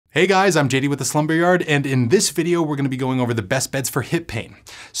Hey guys, I'm JD with the Slumber Yard, and in this video, we're gonna be going over the best beds for hip pain.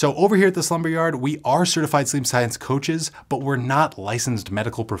 So over here at the Slumber Yard, we are certified sleep science coaches, but we're not licensed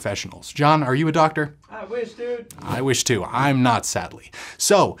medical professionals. John, are you a doctor? I wish, dude. I wish too. I'm not, sadly.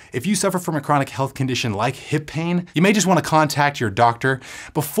 So if you suffer from a chronic health condition like hip pain, you may just wanna contact your doctor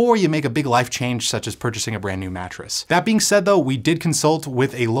before you make a big life change, such as purchasing a brand new mattress. That being said though, we did consult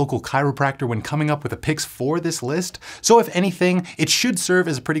with a local chiropractor when coming up with the picks for this list. So if anything, it should serve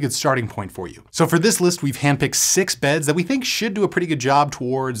as a pretty good starting point for you. So for this list, we've handpicked 6 beds that we think should do a pretty good job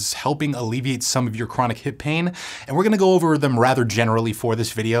towards helping alleviate some of your chronic hip pain. And we're gonna go over them rather generally for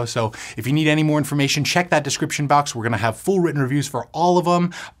this video. So if you need any more information, check that description box. We're gonna have full written reviews for all of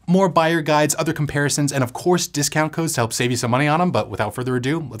them, more buyer guides, other comparisons, and of course, discount codes to help save you some money on them. But without further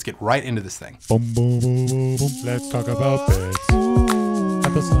ado, let's get right into this thing. Boom, boom, boom, boom, boom. Let's talk about beds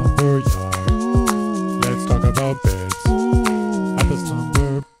at the Slumber Yard. Let's talk about beds at the Slumber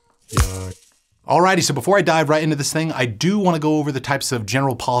Yard. Alrighty, so before I dive right into this thing, I do want to go over the types of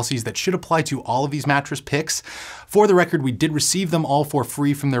general policies that should apply to all of these mattress picks. For the record, we did receive them all for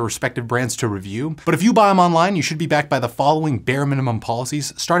free from their respective brands to review, but if you buy them online, you should be backed by the following bare minimum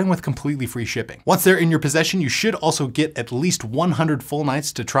policies, starting with completely free shipping. Once they're in your possession, you should also get at least 100 full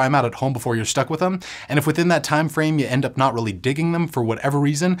nights to try them out at home before you're stuck with them, and if within that time frame you end up not really digging them for whatever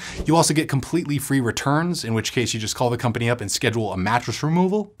reason, you also get completely free returns, in which case you just call the company up and schedule a mattress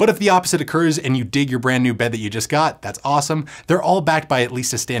removal. But if the opposite occurs and you dig your brand new bed that you just got, that's awesome. They're all backed by at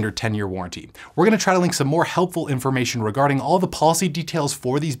least a standard 10-year warranty. We're gonna try to link some more helpful information regarding all the policy details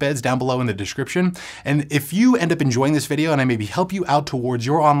for these beds down below in the description. And if you end up enjoying this video and I maybe help you out towards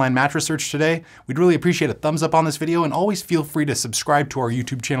your online mattress search today, we'd really appreciate a thumbs up on this video, and always feel free to subscribe to our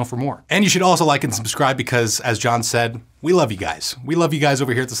YouTube channel for more. And you should also like and subscribe because, as John said, we love you guys. We love you guys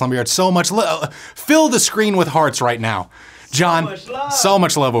over here at the Slumber Yard so much. Fill the screen with hearts right now. John, so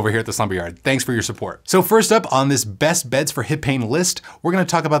much love over here at the Slumber Yard. Thanks for your support. So first up on this best beds for hip pain list, we're gonna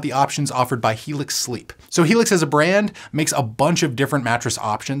talk about the options offered by Helix Sleep. So Helix as a brand makes a bunch of different mattress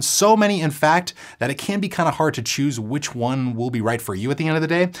options, so many in fact that it can be kind of hard to choose which one will be right for you at the end of the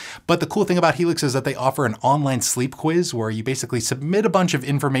day. But the cool thing about Helix is that they offer an online sleep quiz where you basically submit a bunch of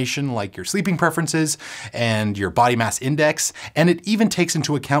information like your sleeping preferences and your body mass index, and it even takes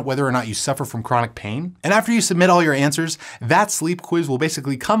into account whether or not you suffer from chronic pain. And after you submit all your answers, that sleep quiz will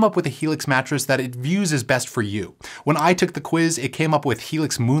basically come up with a Helix mattress that it views as best for you. When I took the quiz, it came up with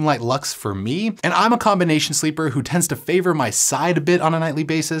Helix Moonlight Luxe for me, and I'm a combination sleeper who tends to favor my side a bit on a nightly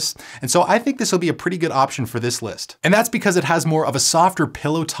basis, and so I think this will be a pretty good option for this list. And that's because it has more of a softer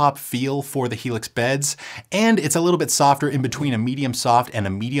pillow top feel for the Helix beds, and it's a little bit softer in between a medium soft and a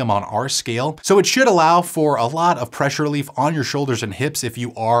medium on our scale, so it should allow for a lot of pressure relief on your shoulders and hips if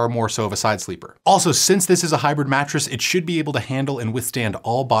you are more so of a side sleeper. Also, since this is a hybrid mattress, it should be able to handle and withstand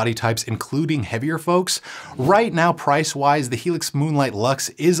all body types, including heavier folks. Right now, price-wise, the Helix Moonlight Luxe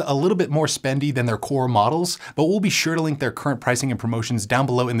is a little bit more spendy than their core models, but we'll be sure to link their current pricing and promotions down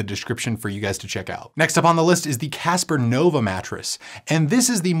below in the description for you guys to check out. Next up on the list is the Casper Nova mattress, and this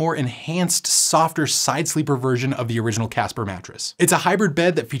is the more enhanced, softer side sleeper version of the original Casper mattress. It's a hybrid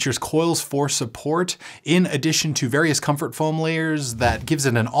bed that features coils for support, in addition to various comfort foam layers that gives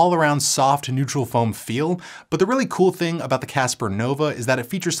it an all-around soft, neutral foam feel. But the really cool thing about the Casper Nova is that it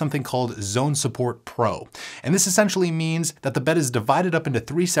features something called Zone Support Pro. And this essentially means that the bed is divided up into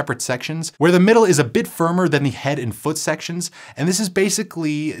 3 separate sections, where the middle is a bit firmer than the head and foot sections. And this is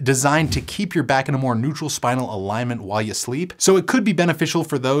basically designed to keep your back in a more neutral spinal alignment while you sleep. So it could be beneficial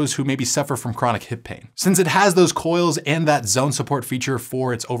for those who maybe suffer from chronic hip pain. Since it has those coils and that zone support feature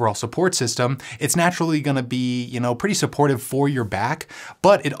for its overall support system, it's naturally gonna be, pretty supportive for your back,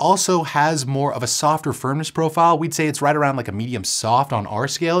 but it also has more of a softer firmness profile. We'd say it's right around like a medium soft on our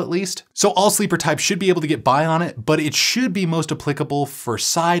scale at least. So all sleeper types should be able to get by on it, but it should be most applicable for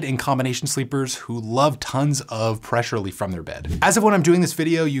side and combination sleepers who love tons of pressure relief from their bed. As of when I'm doing this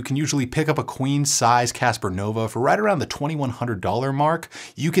video, you can usually pick up a queen size Casper Nova for right around the $2,100 mark.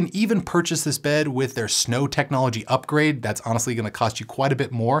 You can even purchase this bed with their snow technology upgrade. That's honestly gonna cost you quite a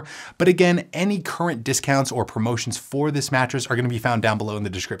bit more. But again, any current discounts or promotions for this mattress are gonna be found down below in the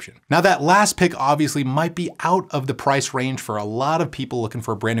description. Now that last pick obviously might be out of the price range for a lot of people looking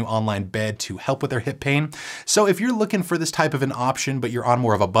for a brand new online bed to help with their hip pain. So if you're looking for this type of an option, but you're on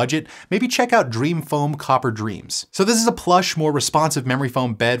more of a budget, maybe check out Dream Foam Copper Dreams. So this is a plush, more responsive memory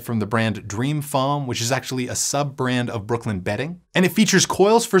foam bed from the brand Dream Foam, which is actually a sub-brand of Brooklyn Bedding. And it features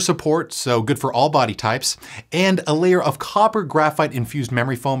coils for support, so good for all body types, and a layer of copper graphite infused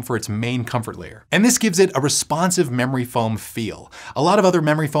memory foam for its main comfort layer. And this gives it a responsive memory foam feel. A lot of other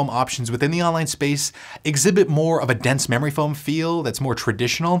memory foam options within the online space exhibit more of a dense memory foam feel that's more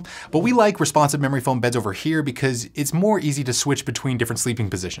traditional, but we like responsive memory foam beds over here because it's more easy to switch between different sleeping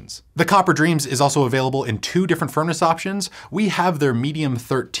positions. The Copper Dreams is also available in 2 different firmness options. We have their medium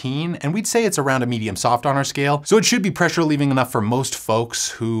 13, and we'd say it's around a medium soft on our scale, so it should be pressure relieving enough for most folks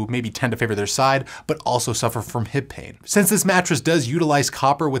who maybe tend to favor their side, but also suffer from hip pain. Since this mattress does utilize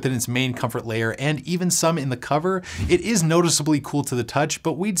copper within its main comfort layer and even some in the cover, it is noticeably cool to the touch,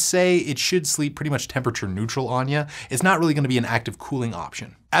 but we'd say it should sleep pretty much temperature neutral on you. It's not really going to be an active cooling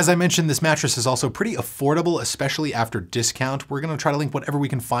option. As I mentioned, this mattress is also pretty affordable, especially after discount. We're going to try to link whatever we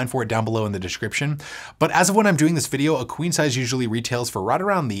can find for it down below in the description. But as of when I'm doing this video, a queen size usually retails for right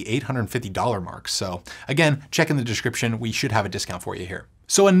around the $850 mark. So again, check in the description. We should have a discount for you here.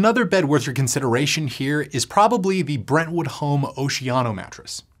 So another bed worth your consideration here is probably the Brentwood Home Oceano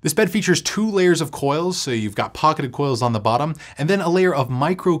mattress. This bed features 2 layers of coils, so you've got pocketed coils on the bottom, and then a layer of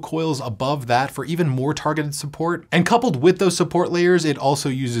micro coils above that for even more targeted support. And coupled with those support layers, it also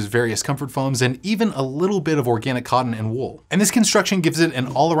uses various comfort foams and even a little bit of organic cotton and wool. And this construction gives it an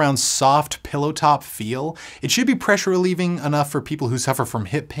all-around soft pillow top feel. It should be pressure relieving enough for people who suffer from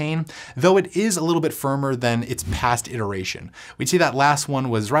hip pain, though it is a little bit firmer than its past iteration. We'd say that last one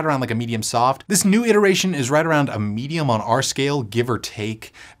was right around like a medium soft. This new iteration is right around a medium on our scale, give or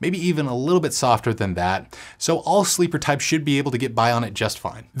take. Maybe even a little bit softer than that. So all sleeper types should be able to get by on it just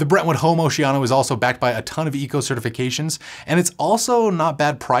fine. The Brentwood Home Oceano is also backed by a ton of eco certifications, and it's also not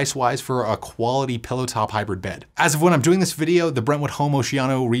bad price-wise for a quality pillow top hybrid bed. As of when I'm doing this video, the Brentwood Home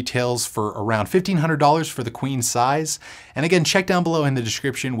Oceano retails for around $1,500 for the queen size. And again, check down below in the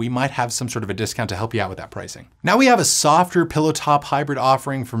description. We might have some sort of a discount to help you out with that pricing. Now we have a softer pillow top hybrid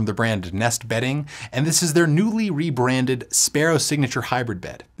offering from the brand Nest Bedding, and this is their newly rebranded Sparrow Signature Hybrid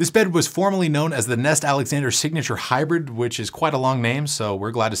Bed. This bed was formerly known as the Nest Alexander Signature Hybrid, which is quite a long name, so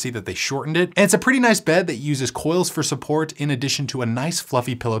we're glad to see that they shortened it. And it's a pretty nice bed that uses coils for support in addition to a nice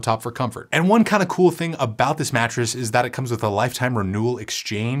fluffy pillow top for comfort. And one kind of cool thing about this mattress is that it comes with a lifetime renewal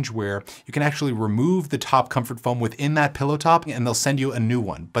exchange where you can actually remove the top comfort foam within that pillow top and they'll send you a new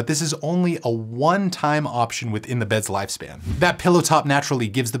one. But this is only a one-time option within the bed's lifespan. That pillow top naturally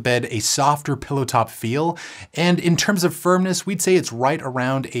gives the bed a softer pillow top feel. And in terms of firmness, we'd say it's right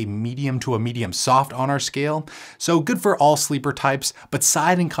around a medium to a medium soft on our scale. So good for all sleeper types, but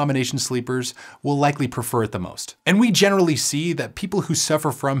side and combination sleepers will likely prefer it the most. And we generally see that people who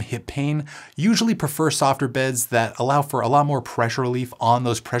suffer from hip pain usually prefer softer beds that allow for a lot more pressure relief on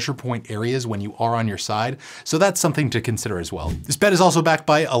those pressure point areas when you are on your side. So that's something to consider as well. This bed is also backed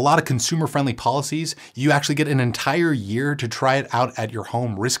by a lot of consumer-friendly policies. You actually get an entire year to try it out at your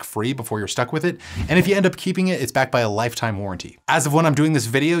home risk-free before you're stuck with it. And if you end up keeping it, it's backed by a lifetime warranty. As of when I'm doing this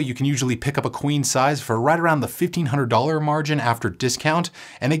video, you can usually pick up a queen size for right around the $1,500 margin after discount.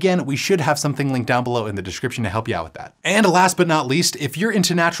 And again, we should have something linked down below in the description to help you out with that. And last but not least, if you're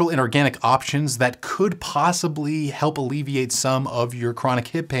into natural and organic options that could possibly help alleviate some of your chronic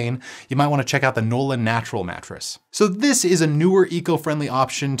hip pain, you might want to check out the Nolah Natural mattress. So this is a newer eco-friendly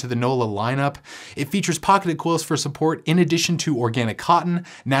option to the Nolah lineup. It features pocketed coils for support in addition to organic cotton,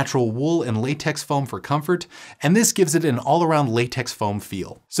 natural wool, and latex foam for comfort. And this gives it an all-around latex foam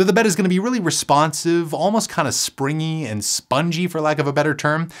feel. So the bed is going to be really responsive, almost kind of springy and spongy for lack of a better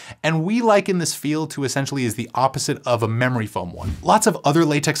term. And we liken this feel to essentially as the opposite of a memory foam one. Lots of other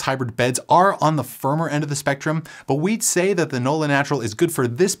latex hybrid beds are on the firmer end of the spectrum, but we'd say that the Nolah Natural is good for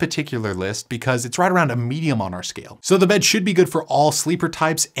this particular list because it's right around a medium on our scale. So the bed should be good for all sleeper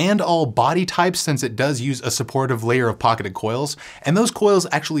types and all body types since it does use a supportive layer of pocketed coils. And those coils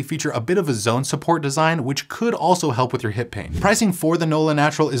actually feature a bit of a zone support design, which could also help with your hip pain. Pricing for the Nolah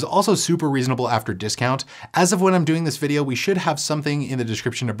Natural is also super reasonable after discount. As of when I'm doing this video, we should have something in the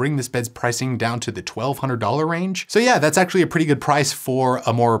description to bring this bed's pricing down to the $1,200 range. So yeah, that's actually a pretty good price for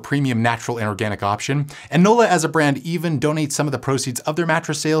a more premium natural and organic option. And Nolah as a brand even donates some of the proceeds of their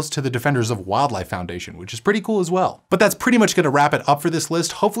mattress sales to the Defenders of Wildlife Foundation, which is pretty cool as well. But that's pretty much gonna wrap it up for this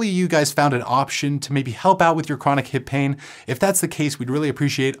list. Hopefully you guys found an option to maybe help out with your chronic hip pain. If that's the case, we'd really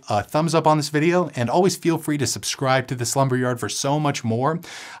appreciate a thumbs up on this video, and always feel free to subscribe to the Slumber Yard for so much more.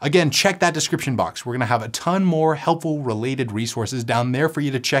 Again, check that description box. We're gonna have a ton more helpful related resources down there for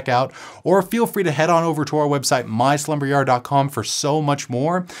you to check out, or feel free to head on over to our website, myslumberyard.com, for so much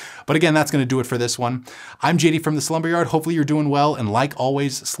more. But again, that's gonna do it for this one. I'm JD from the Slumber Yard. Hopefully you're doing well, and like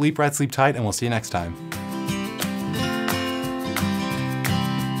always, sleep right, sleep tight, and we'll see you next time.